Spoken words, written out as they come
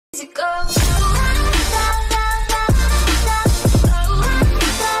Today you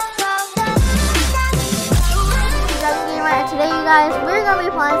guys, we're gonna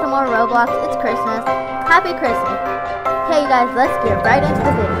be playing some more Roblox. It's Christmas. Happy Christmas. Okay you guys, let's get right into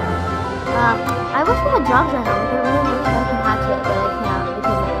the video. I wish we had jobs right now. I really wish I could hatch it, but I can't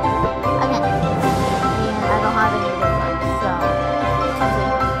because I can't do it. And I don't have any Robux, so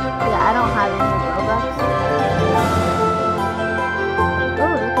yeah, I don't have any Robux.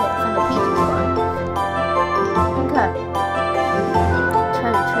 Oh, look at it from the Peach store. Okay. Try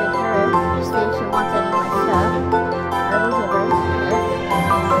to trade her. See if she wants any of my stuff. I will give her this.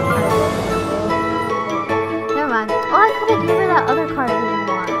 Never mind. Oh, I couldn't give her that other card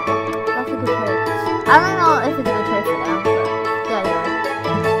anymore. That's a good trade. I don't know if it's a good trade for them, but yeah, yeah.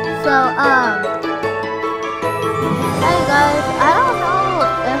 So, hey guys, I don't know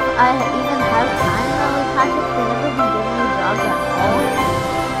if I even have time to really catch it. They've never been giving me jobs at all.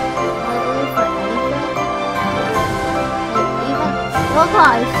 Literally for anything. Like, even, look how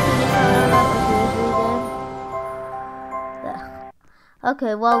I see it like we usually did.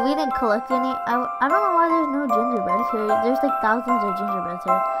 Okay, well, we didn't collect any. I don't know why there's no gingerbreads here. There's like thousands of gingerbreads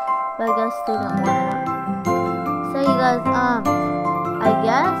here. But I guess they don't want it. So you guys, I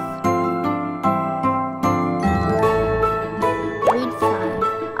guess read sign.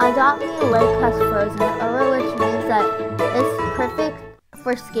 Adopt Me Lake has frozen over, which means that it's perfect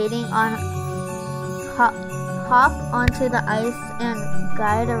for skating on. Hop onto the ice and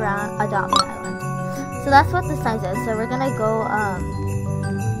guide around Adopt Me Island. So that's what the sign says. So we're gonna go.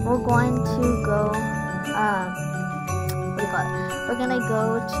 We're going to go. What do you call it? We're gonna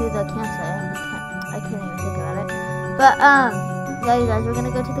go to the campsite. I couldn't even think about it. But yeah, you guys, we're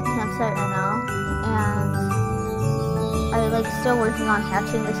gonna go to the campsite right now, and I still working on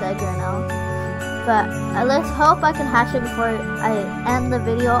hatching this egg right now. But let's hope I can hatch it before I end the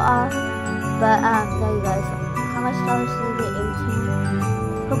video off. But yeah, you guys, how much dollars did we get?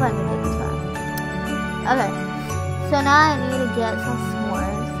 18. Hope I make it this time. Okay, so now I need to get some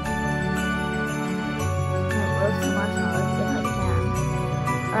s'mores. Roast some marshmallows if I can.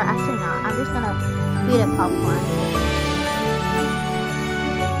 Or actually not, I'm just gonna feed it popcorn.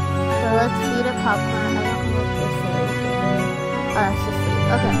 So let's feed it popcorn. I don't know what this is. Oh, that's just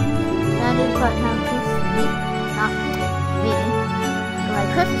sleep. Okay. Now I need to put him to sleep. Not me. My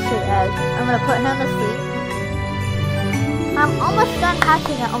Christmas tree egg. I'm gonna put him to sleep. I'm almost done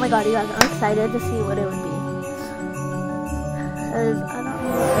hatching it. Oh my god, you guys, I'm excited to see what it would be. Cause I don't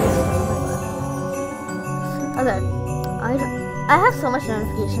know what it is. Okay, I have so much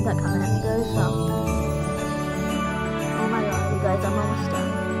notifications that come in, you guys, so. Oh my god, you guys, I'm almost done.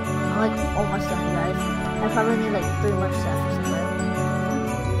 I'm like almost done, you guys. I probably need like 3 more steps or something.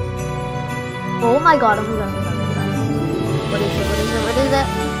 Oh my god, I'm done, you guys. What is it, what is it, what is it?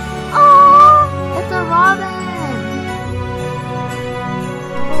 Oh, it's a robin!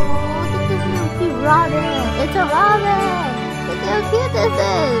 Oh, look at this little cute robin! It's a robin! Look how cute this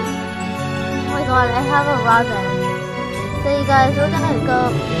is! Oh my god, I have a robin. So you guys, we're gonna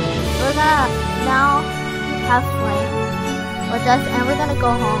now have Flame with us, and we're gonna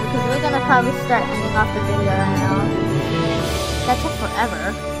go home because we're gonna probably start ending off the video right now. That took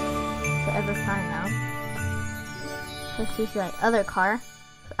forever to ever find now. Let's use my other car.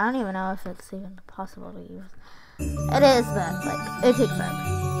 I don't even know if it's even possible to use. It is, but like it takes forever.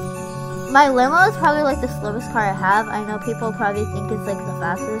 My limo is probably like the slowest car I have. I know people probably think it's like the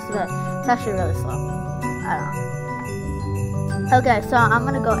fastest, but it's actually really slow. I don't know. Okay, so I'm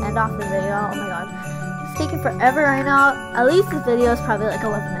gonna go end off the video. Oh my god. It's taking forever right now. At least this video is probably like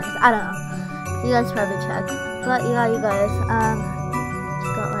 11 minutes. I don't know. You guys probably check. But yeah, you guys,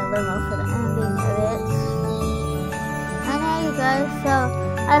 just got my limo for the ending of it. And yeah, you guys, so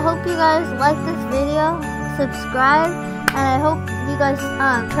I hope you guys like this video. Subscribe. And I hope you guys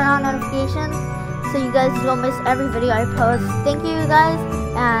turn on notifications so you guys don't miss every video I post. Thank you guys,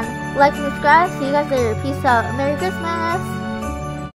 and like and subscribe. See you guys later. Peace out. Merry Christmas.